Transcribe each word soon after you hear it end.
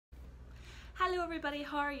Hello everybody,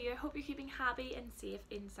 how are you? I hope you're keeping happy and safe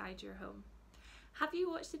inside your home. Have you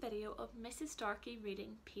watched the video of Mrs. Starkey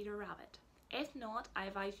reading Peter Rabbit? If not, I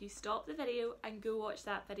advise you stop the video and go watch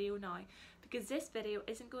that video now, because this video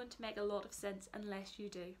isn't going to make a lot of sense unless you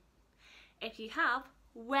do. If you have,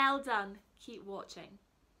 well done, keep watching.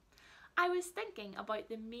 I was thinking about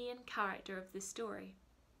the main character of the story.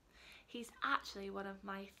 He's actually one of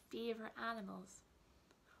my favourite animals.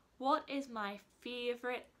 What is my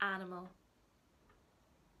favourite animal?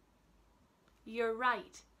 You're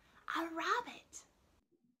right, a rabbit.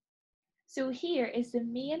 So here is the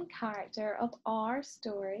main character of our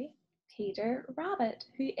story, Peter Rabbit,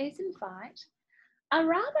 who is in fact a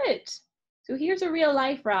rabbit. So here's a real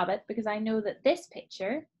life rabbit, because I know that this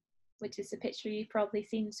picture, which is the picture you've probably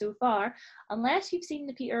seen so far, unless you've seen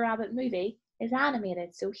the Peter Rabbit movie, is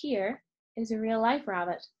animated. So here is a real life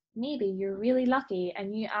rabbit. Maybe you're really lucky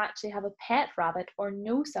and you actually have a pet rabbit or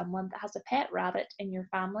know someone that has a pet rabbit in your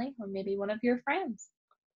family, or maybe one of your friends.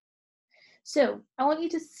 So I want you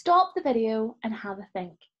to stop the video and have a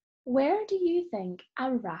think. Where do you think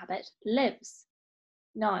a rabbit lives?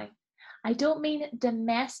 Now, I don't mean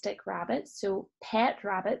domestic rabbits, so pet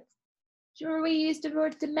rabbits. Do you remember we used the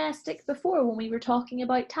word domestic before when we were talking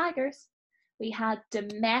about tigers? We had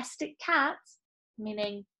domestic cats,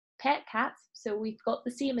 meaning pet cats, so we've got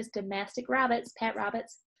the same as domestic rabbits, pet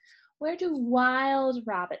rabbits. Where do wild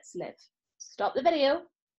rabbits live? Stop the video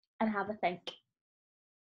and have a think.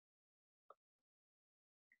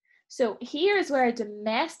 So here's where a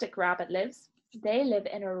domestic rabbit lives. They live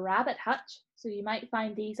in a rabbit hutch, so you might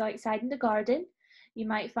find these outside in the garden. You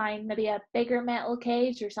might find maybe a bigger metal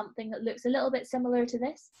cage or something that looks a little bit similar to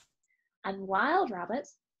this. And wild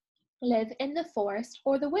rabbits live in the forest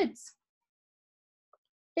or the woods.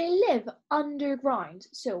 They live underground,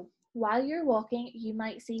 so while you're walking, you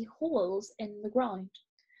might see holes in the ground.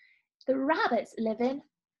 The rabbits live in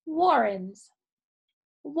warrens,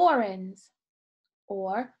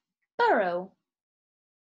 or burrow,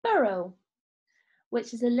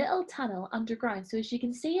 which is a little tunnel underground. So as you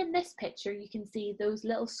can see in this picture, you can see those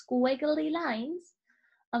little squiggly lines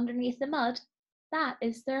underneath the mud. That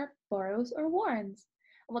is their burrows or warrens.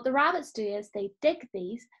 And what the rabbits do is they dig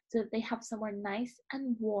these so that they have somewhere nice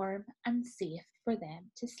and warm and safe for them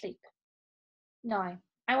to sleep. Now,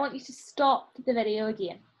 I want you to stop the video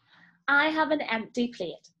again. I have an empty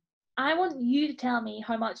plate. I want you to tell me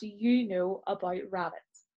how much you know about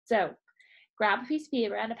rabbits. So, grab a piece of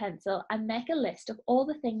paper and a pencil and make a list of all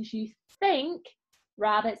the things you think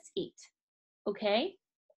rabbits eat. Okay?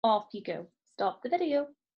 Off you go. Stop the video.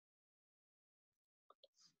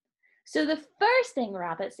 So the first thing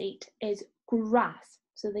rabbits eat is grass.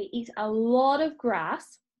 So they eat a lot of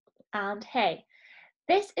grass and hay.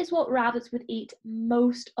 This is what rabbits would eat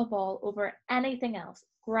most of all over anything else,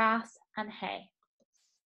 grass and hay.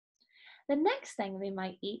 The next thing they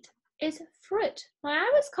might eat is fruit. Now,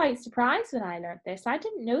 I was quite surprised when I learned this. I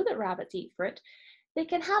didn't know that rabbits eat fruit. They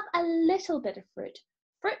can have a little bit of fruit.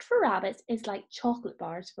 Fruit for rabbits is like chocolate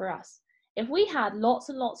bars for us. If we had lots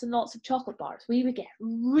and lots and lots of chocolate bars, we would get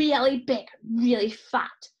really big, really fat.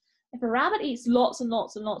 If a rabbit eats lots and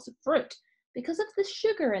lots and lots of fruit, because of the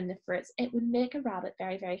sugar in the fruits, it would make a rabbit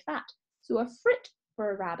very, very fat. So a fruit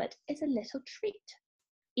for a rabbit is a little treat.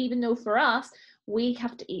 Even though for us, we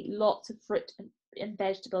have to eat lots of fruit and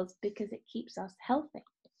vegetables because it keeps us healthy.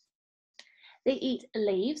 They eat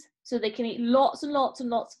leaves, so they can eat lots and lots and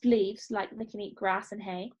lots of leaves, like they can eat grass and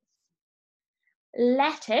hay.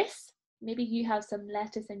 Lettuce, maybe you have some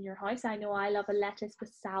lettuce in your house. I know I love a lettuce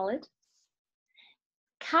with salad.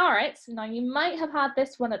 Carrots, now you might have had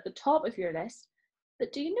this one at the top of your list,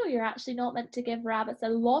 but do you know you're actually not meant to give rabbits a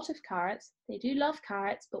lot of carrots? They do love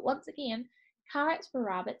carrots, but once again, carrots for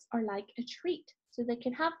rabbits are like a treat. So they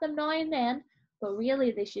can have them now and then, but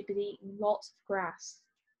really they should be eating lots of grass.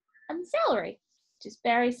 And celery, which is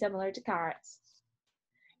very similar to carrots.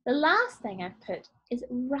 The last thing I've put is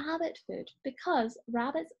rabbit food, because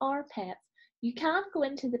rabbits are pets. You can't go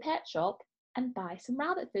into the pet shop and buy some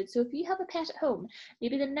rabbit food. So if you have a pet at home,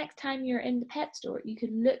 maybe the next time you're in the pet store, you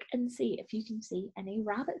can look and see if you can see any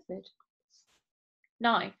rabbit food.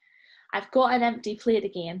 Now, I've got an empty plate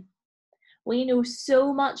again. We know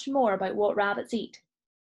so much more about what rabbits eat.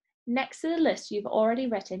 Next to the list you've already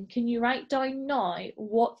written, can you write down now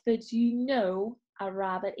what foods you know a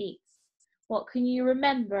rabbit eats? What can you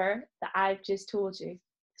remember that I've just told you?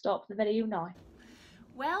 Stop the video now.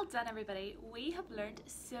 Well done everybody, we have learned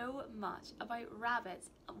so much about rabbits,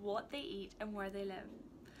 what they eat and where they live.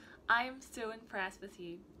 I am so impressed with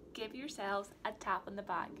you. Give yourselves a tap on the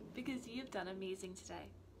back because you've done amazing today.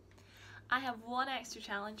 I have one extra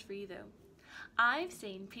challenge for you though. I've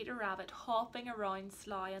seen Peter Rabbit hopping around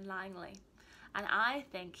Slough and Langley, and I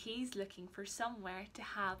think he's looking for somewhere to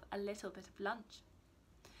have a little bit of lunch.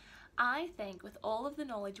 I think with all of the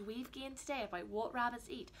knowledge we've gained today about what rabbits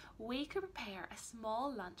eat, we could prepare a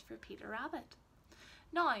small lunch for Peter Rabbit.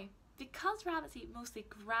 Now, because rabbits eat mostly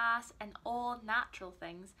grass and all natural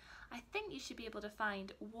things, I think you should be able to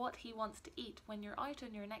find what he wants to eat when you're out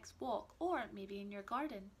on your next walk or maybe in your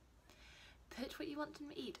garden. Put what you want him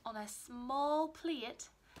to eat on a small plate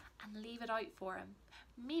and leave it out for him.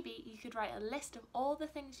 Maybe you could write a list of all the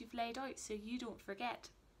things you've laid out so you don't forget.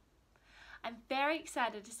 I'm very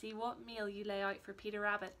excited to see what meal you lay out for Peter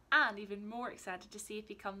Rabbit, and even more excited to see if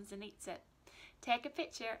he comes and eats it. Take a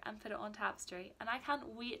picture and put it on Tapestry, and I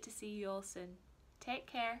can't wait to see you all soon. Take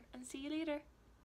care and see you later.